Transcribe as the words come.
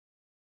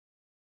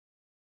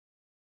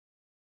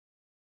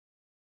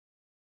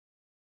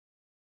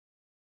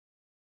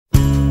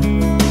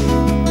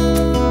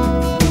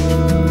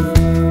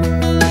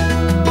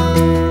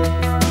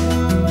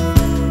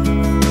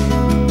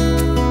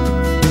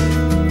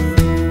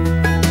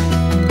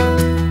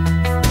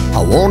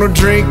wanna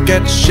drink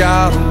that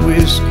shot of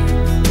whiskey,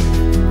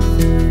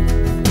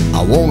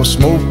 I wanna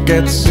smoke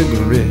that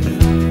cigarette,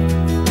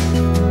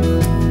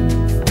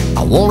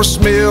 I wanna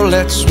smell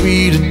that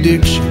sweet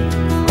addiction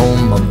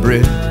on my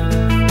breath.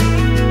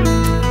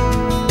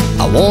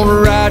 I wanna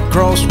ride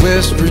across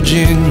West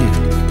Virginia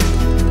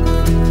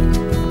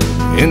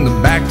in the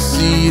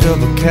backseat of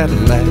a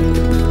Cadillac.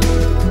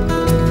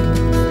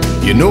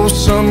 You know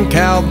some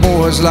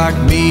cowboys like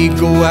me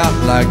go out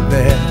like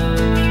that.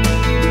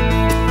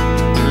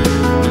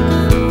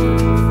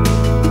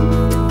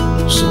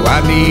 So I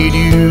need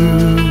you,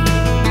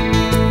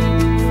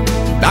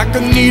 like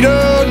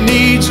Anita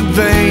needs a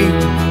vein,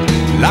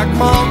 like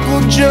my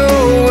Uncle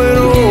Joe in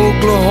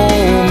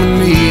Oklahoma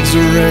needs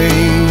the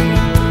rain.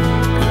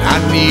 I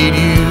need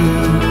you,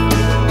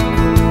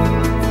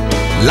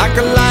 like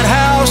a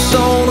lighthouse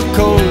on the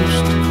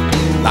coast,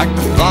 like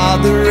the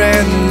Father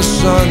and the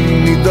Son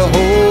need the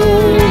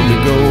Holy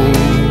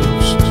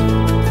Ghost.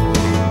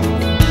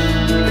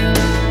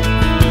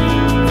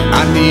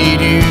 I need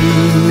you.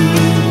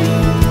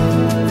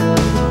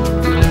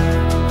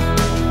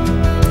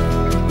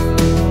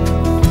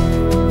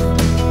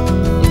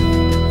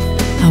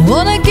 I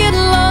wanna get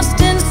lost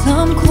in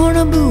some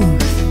corner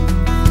booth,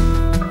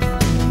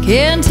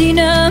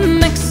 Cantina,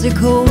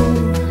 Mexico.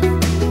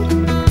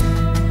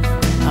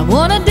 I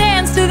wanna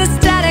dance to the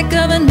static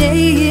of an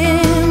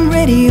AM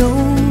radio.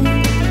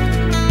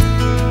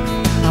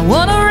 I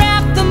wanna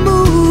wrap the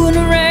moon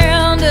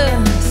around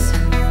us,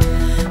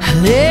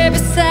 lay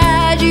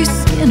beside you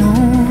skin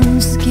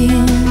on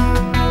skin,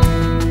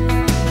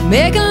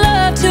 making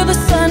love till the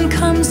sun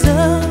comes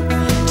up,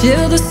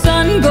 till the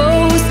sun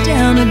goes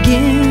down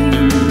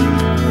again.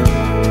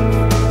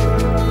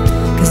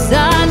 'Cause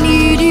I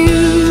need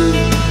you,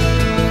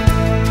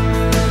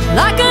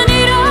 like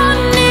Anita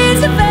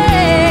needs a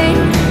vein,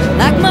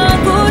 like my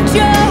Uncle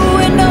Joe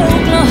in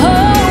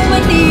Oklahoma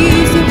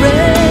needs the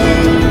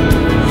rain.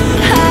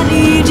 I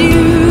need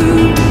you,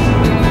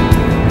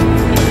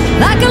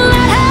 like a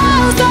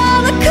lighthouse on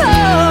the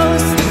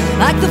coast,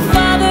 like the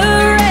Father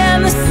and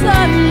the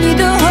Son need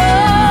the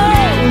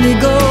Holy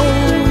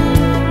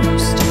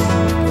Ghost.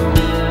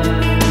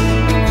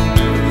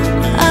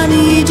 I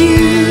need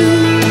you.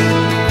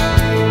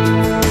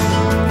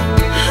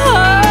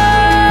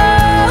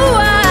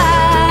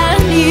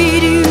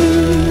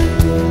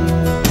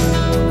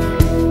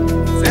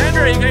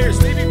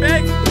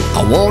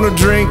 I wanna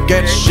drink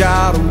that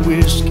shot of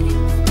whiskey,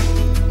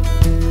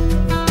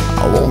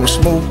 I wanna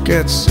smoke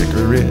that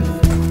cigarette.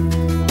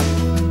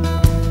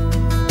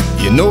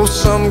 You know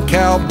some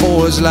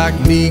cowboys like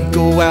me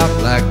go out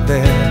like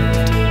that.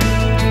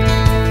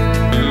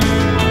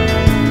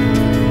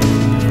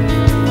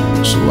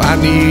 So I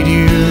need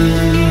you,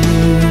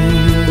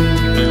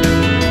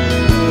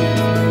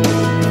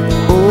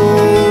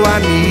 oh I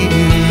need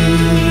you.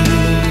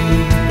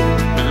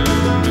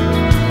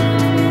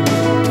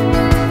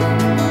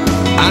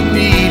 I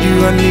need you,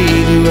 I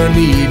need you, I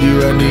need you,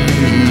 I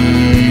need